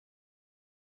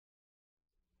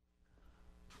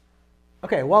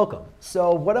Okay, welcome.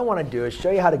 So what I want to do is show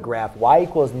you how to graph y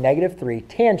equals -3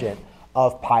 tangent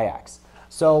of pi x.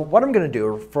 So what I'm going to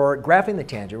do for graphing the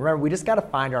tangent, remember we just got to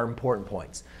find our important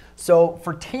points. So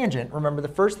for tangent, remember the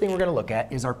first thing we're going to look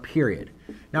at is our period.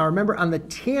 Now remember on the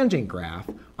tangent graph,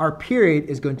 our period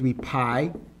is going to be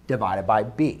pi divided by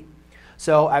b.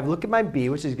 So I've looked at my b,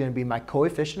 which is going to be my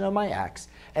coefficient of my x,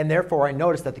 and therefore I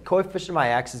notice that the coefficient of my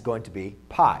x is going to be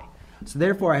pi. So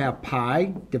therefore I have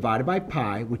pi divided by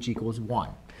pi, which equals 1.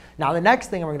 Now the next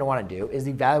thing we're going to want to do is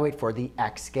evaluate for the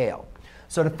x scale.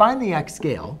 So to find the x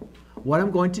scale, what I'm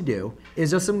going to do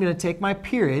is just I'm going to take my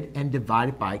period and divide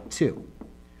it by 2.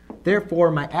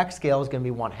 Therefore my x scale is going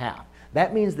to be 1/2.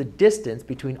 That means the distance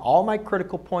between all my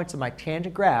critical points of my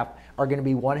tangent graph are going to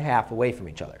be 1/2 away from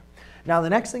each other. Now the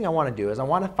next thing I want to do is I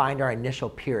want to find our initial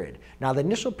period. Now the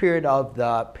initial period of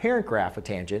the parent graph of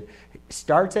tangent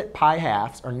starts at pi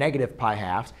halves or negative pi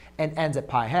halves and ends at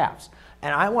pi halves.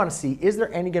 And I want to see, is there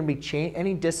going to be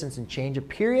any distance in change of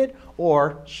period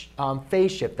or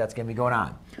phase shift that's going to be going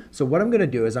on. So what I'm going to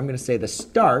do is I'm going to say the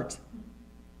start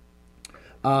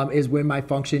is when my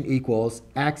function equals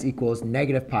x equals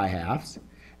negative pi halves,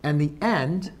 and the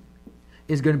end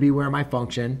is going to be where my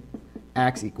function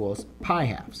x equals pi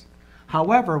halves.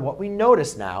 However, what we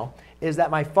notice now is that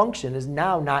my function is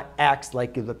now not x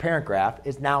like the parent graph,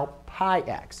 is now pi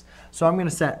x. So I'm going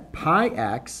to set pi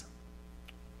x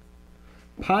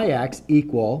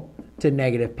equal to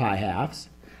negative pi halves,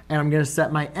 and I'm going to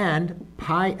set my end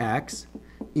pi x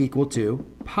equal to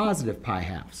positive pi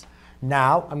halves.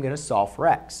 Now I'm going to solve for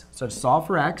x. So to solve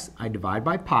for x, I divide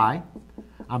by pi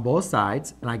on both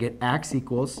sides, and I get x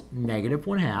equals negative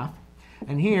 1/2.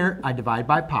 And here I divide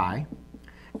by pi,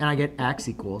 and I get x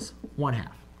equals 1/2.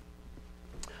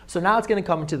 So now it's going to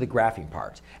come into the graphing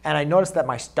part. And I notice that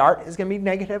my start is going to be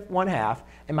negative 1/2,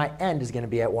 and my end is going to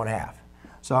be at 1/2.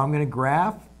 So I'm going to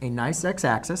graph a nice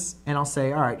x-axis, and I'll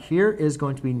say, all right, here is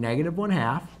going to be negative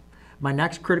 1/2. My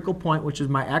next critical point, which is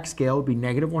my x scale, would be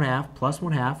negative 1/2 plus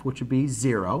 1/2, which would be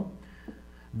 0.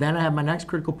 Then I have my next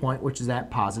critical point, which is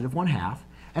at positive 1/2.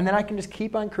 And then I can just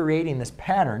keep on creating this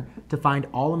pattern to find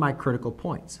all of my critical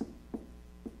points,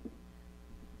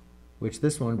 which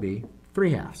this one would be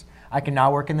 3/2. I can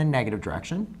now work in the negative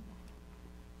direction,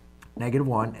 negative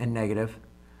 1 and negative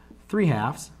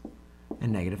 3/2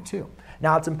 and negative 2.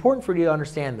 Now it's important for you to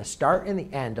understand the start and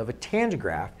the end of a tangent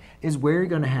graph is where you're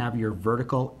going to have your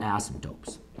vertical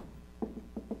asymptotes.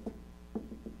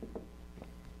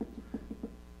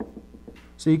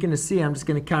 So you can see I'm just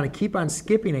going to kind of keep on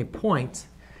skipping a point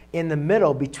in the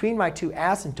middle between my two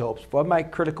asymptotes for my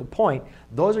critical point.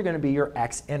 Those are going to be your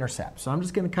x-intercepts. So I'm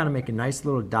just going to kind of make a nice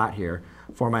little dot here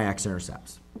for my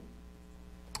x-intercepts.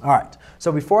 All right,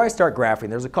 so before I start graphing,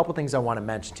 there's a couple things I want to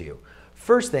mention to you.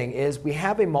 First thing is we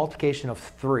have a multiplication of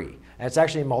 3, and it's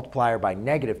actually a multiplier by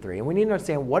 -3. And we need to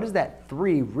understand, what is that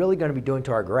 3 really going to be doing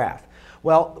to our graph?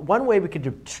 Well, one way we could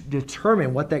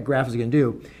determine what that graph is going to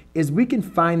do is we can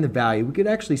find the value. We could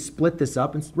actually split this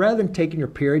up, and rather than taking your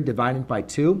period divided by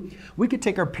 2, we could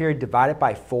take our period divided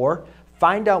by 4,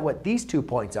 find out what these 2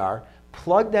 points are,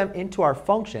 plug them into our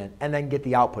function, and then get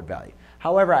the output value.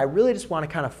 However, I really just want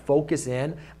to kind of focus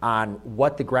in on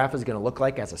what the graph is going to look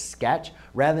like as a sketch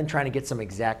rather than trying to get some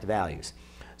exact values.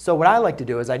 So what I like to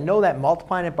do is I know that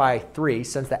multiplying it by 3,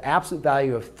 since the absolute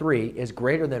value of 3 is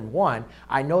greater than 1,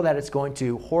 I know that it's going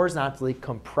to horizontally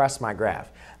compress my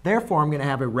graph. Therefore, I'm going to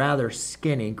have a rather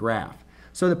skinny graph.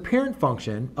 So the parent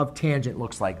function of tangent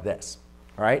looks like this.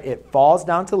 All right? It falls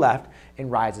down to the left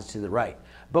and rises to the right.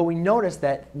 But we notice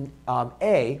that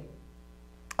A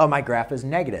of my graph is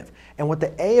negative. And with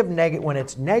the A of negative, when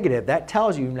it's negative, that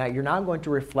tells you that you're now going to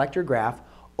reflect your graph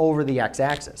over the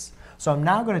x-axis. So I'm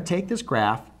now going to take this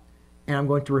graph and I'm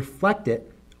going to reflect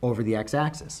it over the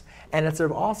x-axis. And it's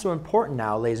also important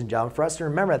now, ladies and gentlemen, for us to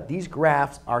remember that these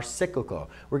graphs are cyclical.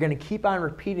 We're going to keep on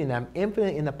repeating them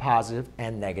infinitely in the positive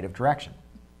and negative direction.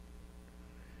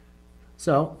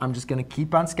 So I'm just going to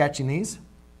keep on sketching these,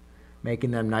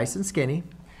 making them nice and skinny.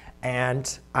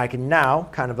 And I can now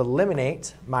kind of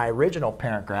eliminate my original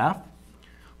parent graph,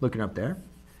 looking up there.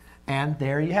 And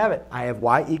there you have it. I have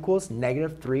y equals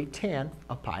 -3 tan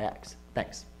of pi x.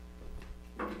 Thanks.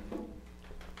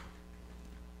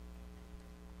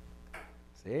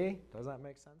 See? Does that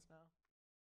make sense now?